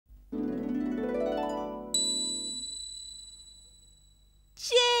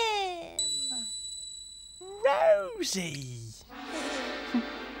Rosie.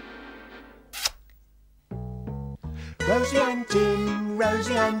 Rosie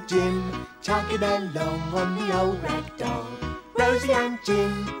and Jim, chugging along on the old Ragdoll. Rosie and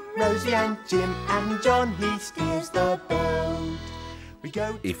Jim, and John, he steers the boat.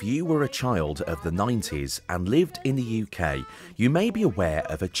 If you were a child of the 90s and lived in the UK, you may be aware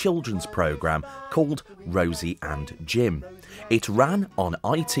of a children's programme called Rosie and Jim. It ran on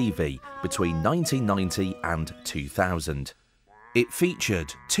ITV between 1990 and 2000. It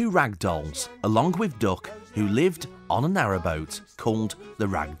featured two ragdolls, along with Duck, who lived on a narrowboat called the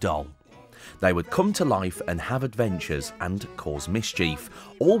Ragdoll. They would come to life and have adventures and cause mischief,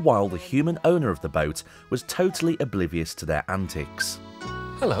 all while the human owner of the boat was totally oblivious to their antics.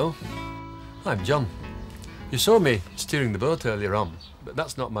 Hello, I'm John. You saw me steering the boat earlier on, but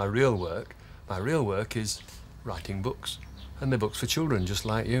that's not my real work. My real work is writing books, and they're books for children just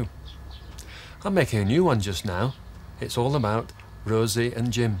like you. I'm making a new one just now. It's all about Rosie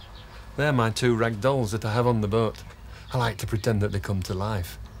and Jim. They're my two ragdolls that I have on the boat. I like to pretend that they come to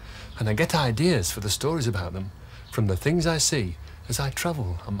life. And I get ideas for the stories about them from the things I see as I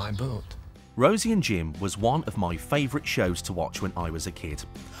travel on my boat. Rosie and Jim was one of my favourite shows to watch when I was a kid.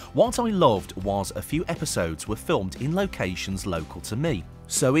 What I loved was a few episodes were filmed in locations local to me.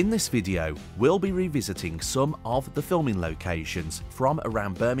 So in this video, we'll be revisiting some of the filming locations from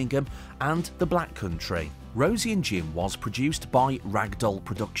around Birmingham and the Black Country. Rosie and Jim was produced by Ragdoll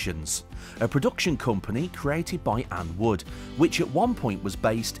Productions, a production company created by Anne Wood, which at one point was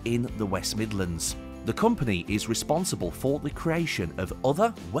based in the West Midlands. The company is responsible for the creation of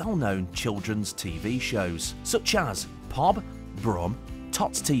other well-known children's TV shows, such as Pob, Brum,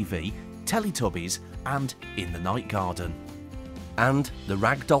 Tots TV, Teletubbies and In the Night Garden. And the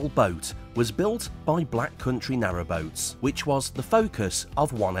Ragdoll boat was built by Black Country Narrowboats, which was the focus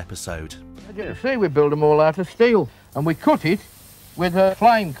of one episode. As you can see, we build them all out of steel, and we cut it with a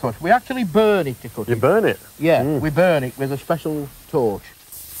flame cut. We actually burn it to cut it. You burn it? Yeah, we burn it with a special torch.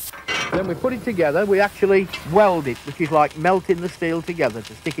 Then we put it together, we actually weld it, which is like melting the steel together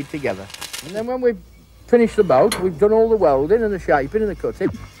to stick it together. And then when we finish the boat, we've done all the welding and the shaping and the cutting.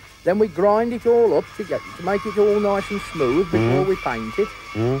 Then we grind it all up to make it all nice and smooth before we paint it.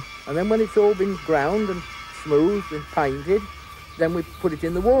 And then when it's all been ground and smooth and painted, then we put it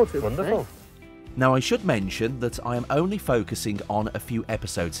in the water. Wonderful. Now I should mention that I am only focusing on a few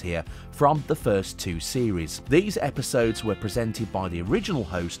episodes here from the first two series. These episodes were presented by the original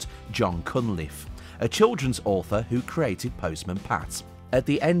host, John Cunliffe, a children's author who created Postman Pat. At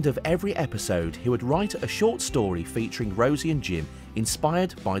the end of every episode, he would write a short story featuring Rosie and Jim,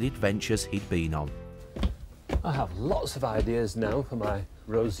 inspired by the adventures he'd been on. I have lots of ideas now for my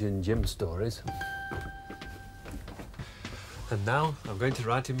Rosie and Jim stories. And now I'm going to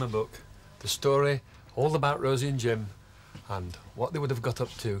write in my book the story all about Rosie and Jim and what they would have got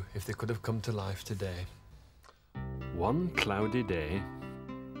up to if they could have come to life today. One cloudy day,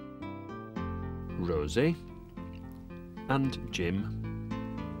 Rosie and Jim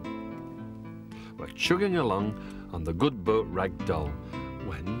were chugging along on the good boat Ragdoll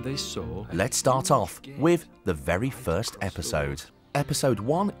when they saw... Let's start off with the very first episode. Episode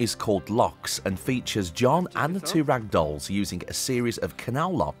 1 is called Locks and features John and the two ragdolls using a series of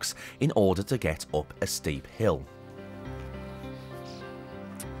canal locks in order to get up a steep hill.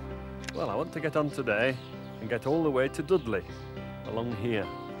 Well, I want to get on today and get all the way to Dudley, along here.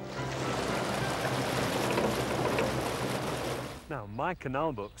 Now, my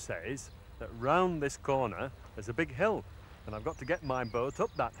canal book says that round this corner there's a big hill, and I've got to get my boat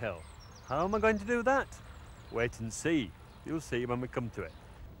up that hill. How am I going to do that? Wait and see. You'll see when we come to it.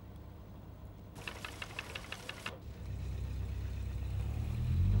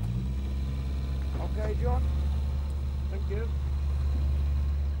 Okay, John. Thank you.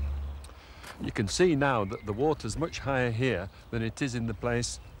 You can see now that the water's much higher here than it is in the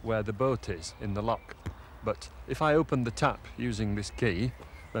place where the boat is, in the lock. But if I open the tap using this key,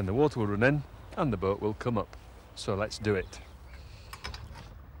 then the water will run in and the boat will come up. So let's do it.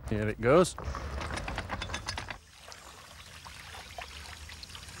 Here it goes.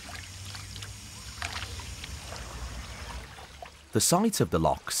 The site of the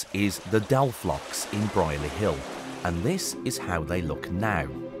locks is the Delph Locks in Brierley Hill, and this is how they look now.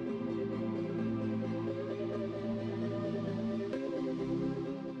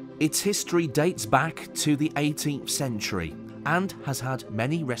 Its history dates back to the 18th century and has had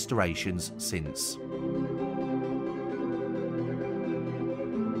many restorations since.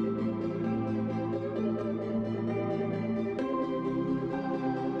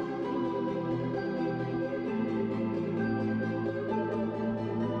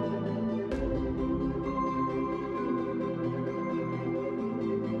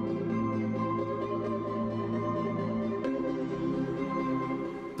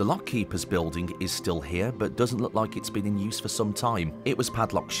 The lockkeeper's building is still here, but doesn't look like it's been in use for some time. It was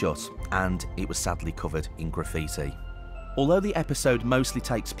padlocked shut, and it was sadly covered in graffiti. Although the episode mostly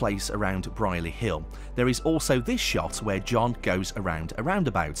takes place around Brierley Hill, there is also this shot where John goes around a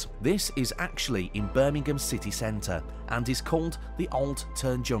roundabout. This is actually in Birmingham city centre and is called the Old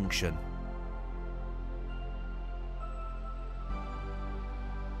Turn Junction.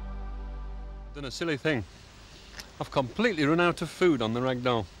 Done a silly thing. I've completely run out of food on the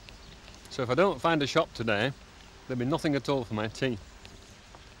Ragdoll. So if I don't find a shop today, there'll be nothing at all for my tea.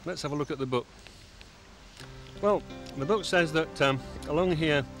 Let's have a look at the book. Well, the book says that along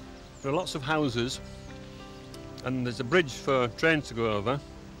here there are lots of houses and there's a bridge for trains to go over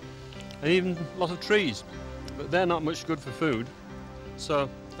and even a lot of trees, but they're not much good for food, so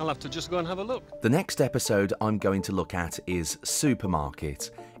I'll have to just go and have a look. The next episode I'm going to look at is Supermarket.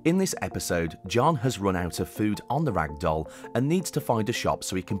 In this episode, John has run out of food on the Ragdoll and needs to find a shop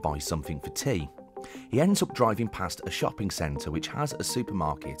so he can buy something for tea. He ends up driving past a shopping centre which has a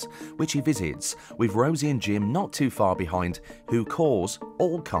supermarket, which he visits, with Rosie and Jim not too far behind, who cause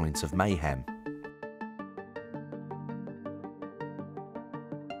all kinds of mayhem.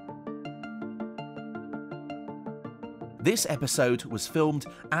 This episode was filmed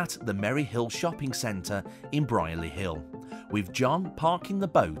at the Merry Hill Shopping Centre in Brierley Hill, with John parking the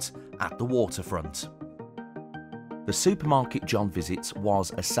boat at the waterfront. The supermarket John visits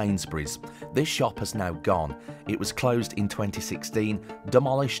was a Sainsbury's. This shop has now gone. It was closed in 2016,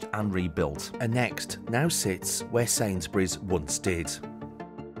 demolished and rebuilt, and next now sits where Sainsbury's once did.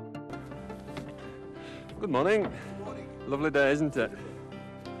 Good morning. Lovely day, isn't it?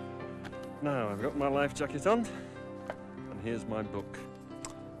 Now I've got my life jacket on, and here's my book.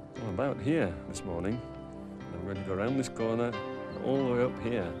 I'm about here this morning. I'm going to go around this corner and all the way up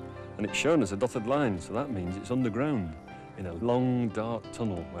here. And it's shown as a dotted line, so that means it's underground in a long, dark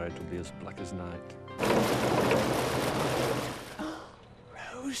tunnel where it'll be as black as night.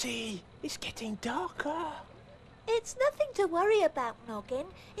 Rosie, it's getting darker. It's nothing to worry about, Noggin.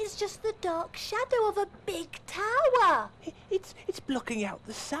 It's just the dark shadow of a big tower. It's blocking out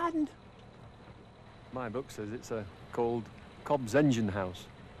the sun. My book says it's called Cobb's engine house.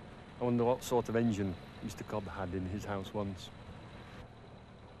 I wonder what sort of engine Mr. Cobb had in his house once.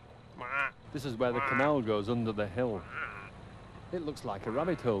 This is where the canal goes under the hill. It looks like a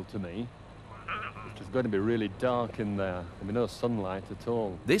rabbit hole to me. It's going to be really dark in there. There'll be no sunlight at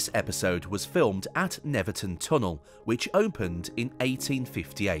all. This episode was filmed at Neverton Tunnel, which opened in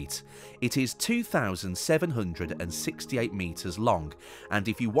 1858. It is 2,768 metres long, and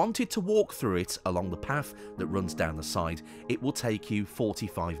if you wanted to walk through it along the path that runs down the side, it will take you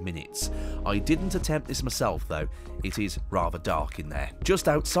 45 minutes. I didn't attempt this myself though, it is rather dark in there. Just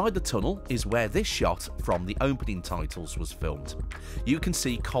outside the tunnel is where this shot from the opening titles was filmed. You can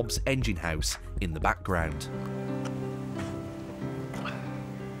see Cobb's engine house in the background.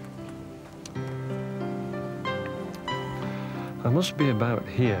 I must be about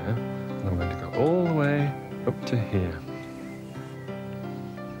here, and I'm going to go all the way up to here.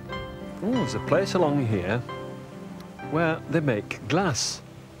 Oh, there's a place along here where they make glass.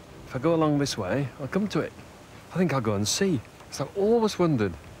 If I go along this way, I'll come to it. I think I'll go and see, because I've always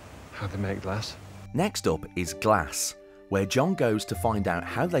wondered how they make glass. Next up is Glass, where John goes to find out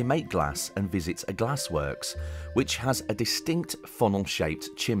how they make glass and visits a glassworks, which has a distinct funnel-shaped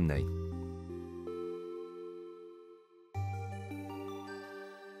chimney.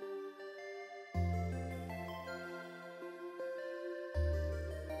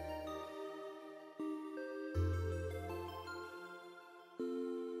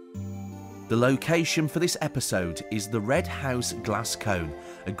 The location for this episode is the Red House Glass Cone,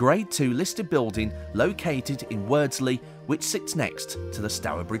 a Grade 2 listed building located in Wordsley, which sits next to the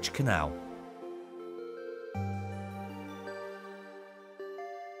Stourbridge Canal.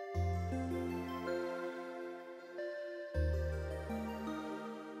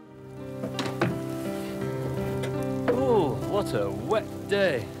 Oh, what a wet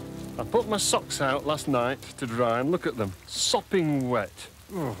day. I put my socks out last night to dry and look at them, sopping wet.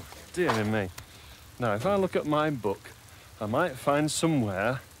 Oh, dear me. Now, if I look at my book, I might find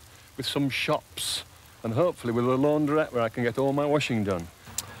somewhere with some shops and hopefully with a laundrette where I can get all my washing done.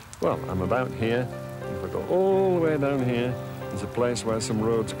 Well, I'm about here. If I go all the way down here, there's a place where some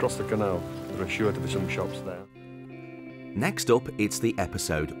roads cross the canal. There are sure to be some shops there. Next up, it's the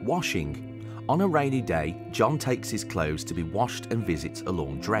episode Washing. On a rainy day, John takes his clothes to be washed and visits a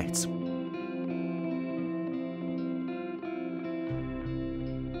laundrette.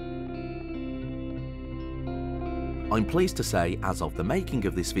 I'm pleased to say, as of the making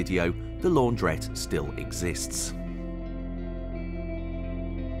of this video, the laundrette still exists.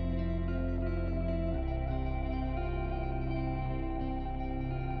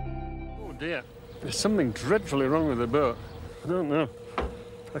 dear. There's something dreadfully wrong with the boat. I don't know.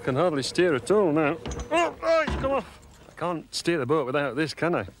 I can hardly steer at all now. Oh, it's come off. I can't steer the boat without this,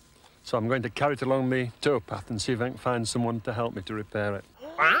 can I? So I'm going to carry it along the towpath and see if I can find someone to help me to repair it.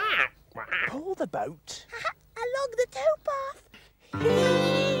 Pull the boat. Along the towpath.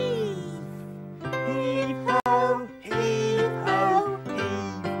 Heave ho, heave ho,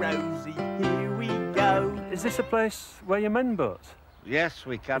 heave, Rosie, here we go. Is this a place where you mend boats? Yes,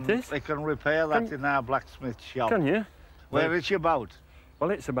 we can. It is? We can repair that in our blacksmith shop. Can you? Where is your boat?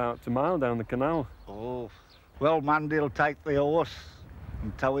 Well, it's about a mile down the canal. Oh, well, Mandy'll take the horse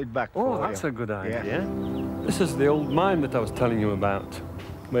and tow it back for Oh, you. that's a good idea. Yeah. This is the old mine that I was telling you about,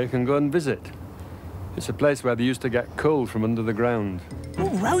 where you can go and visit. It's a place where they used to get coal from under the ground. Oh,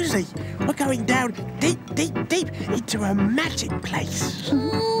 Rosie, we're going down deep, deep, deep into a magic place.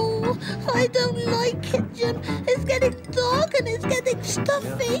 Oh, I don't like it, Jim. It's getting dark and it's getting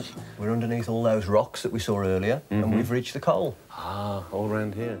stuffy. We're underneath all those rocks that we saw earlier, and we've reached the coal. Ah, all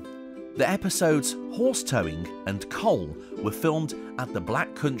round here. The episodes Horse Towing and Coal were filmed at the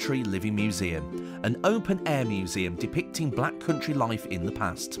Black Country Living Museum, an open-air museum depicting Black Country life in the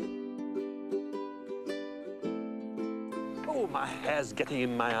past. Oh, my hair's getting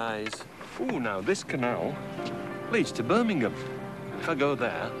in my eyes. Oh, now this canal leads to Birmingham. If I go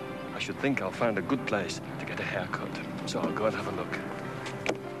there, I should think I'll find a good place to get a haircut. So I'll go and have a look.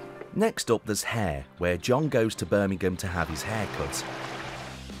 Next up, there's hair, where John goes to Birmingham to have his hair cut.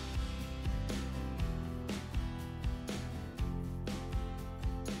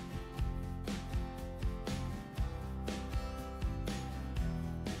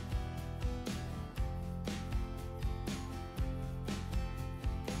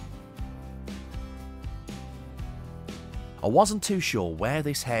 I wasn't too sure where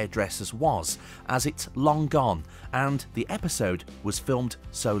this hairdresser's was, as it's long gone and the episode was filmed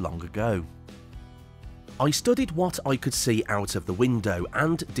so long ago. I studied what I could see out of the window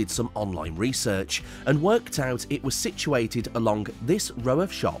and did some online research and worked out it was situated along this row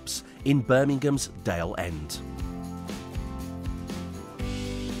of shops in Birmingham's Dale End.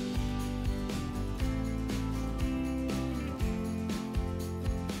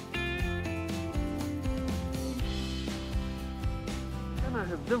 What I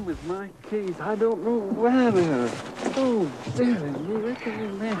have done with my keys, I don't know where they are. Oh, dear me, where can they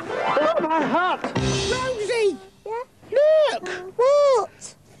live? Oh, my hat! Rosie! Yeah? Look!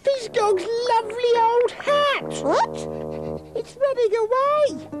 What? Fizzgog's lovely old hat! What? It's running away!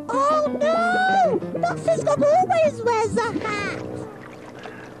 Oh, no! But Fizzgog always wears a hat.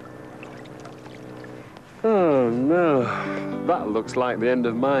 Oh, no. That looks like the end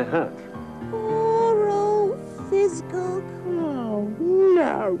of my hat. Poor old Fizzgog. Oh,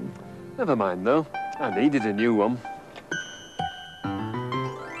 no! Never mind, though. I needed a new one.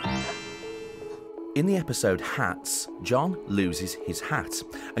 In the episode Hats, John loses his hat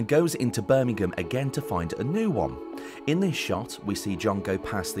and goes into Birmingham again to find a new one. In this shot, we see John go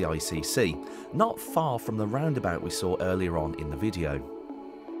past the ICC, not far from the roundabout we saw earlier on in the video.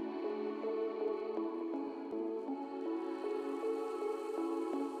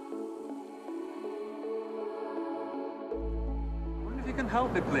 I wonder if you can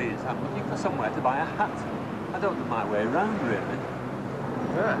help me, please. I'm looking for somewhere to buy a hat. I don't know my way around, really.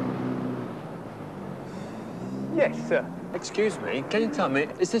 Yes, sir. Excuse me, can you tell me,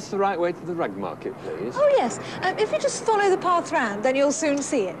 is this the right way to the rag market, please? Oh, yes. If you just follow the path round, then you'll soon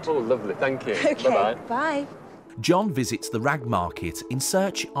see it. Oh, lovely, thank you. OK, Bye-bye. bye. John visits the rag market in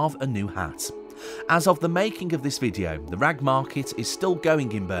search of a new hat. As of the making of this video, the rag market is still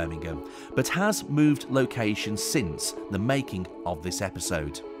going in Birmingham, but has moved locations since the making of this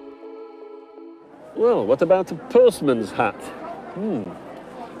episode. Well, what about a postman's hat?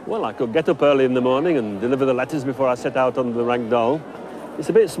 Well, I could get up early in the morning and deliver the letters before I set out on the Ragdoll. It's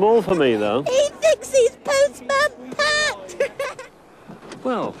a bit small for me, though. He thinks he's Postman Pat.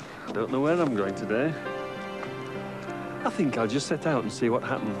 Well, I don't know where I'm going today. I think I'll just set out and see what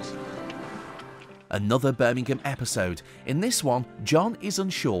happens. Another Birmingham episode. In this one, John is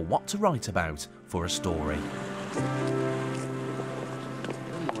unsure what to write about for a story.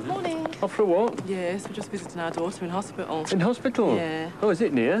 Morning. Off for a walk? Yes, we're just visiting our daughter in hospital. In hospital? Yeah. Oh, is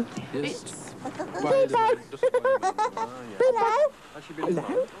it near? It's... Hello.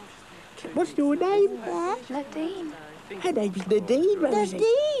 Hello. What's your name? Nadine. Her name's Nadine, Rosie.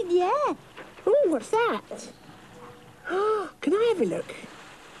 Nadine, yeah. Oh, what's that? Oh, can I have a look?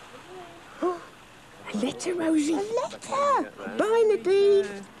 Oh, a letter, Rosie. A letter. Bye, Nadine.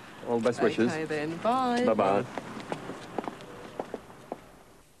 All best wishes. OK, then. Bye. Bye-bye.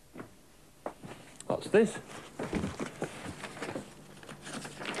 What's this?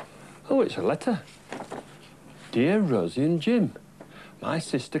 Oh, it's a letter. Dear Rosie and Jim, my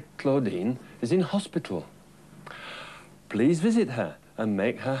sister Claudine is in hospital. Please visit her and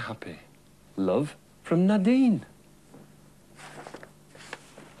make her happy. Love from Nadine.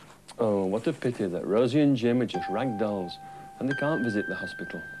 Oh, what a pity that Rosie and Jim are just ragdolls and they can't visit the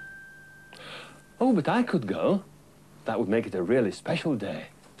hospital. Oh, but I could go. That would make it a really special day.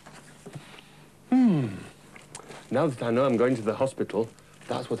 Now that I know I'm going to the hospital,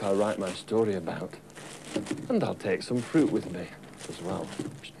 that's what I'll write my story about. And I'll take some fruit with me as well.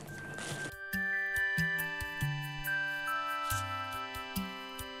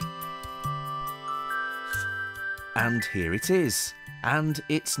 And here it is. And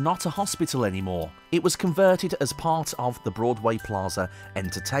it's not a hospital anymore. It was converted as part of the Broadway Plaza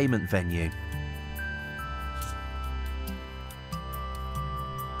entertainment venue.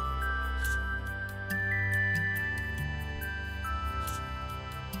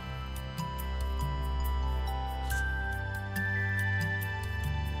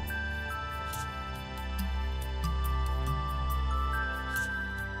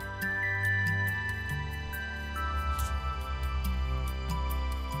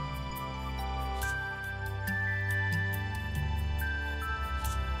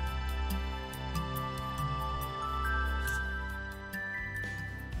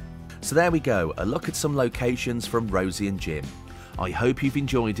 So there we go, a look at some locations from Rosie and Jim. I hope you've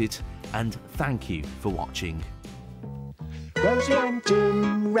enjoyed it, and thank you for watching. Rosie and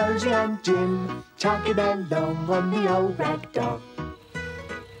Jim, chugging along on the old Ragdoll.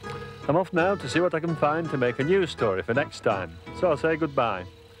 I'm off now to see what I can find to make a news story for next time. So I'll say goodbye.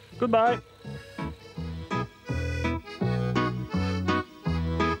 Goodbye.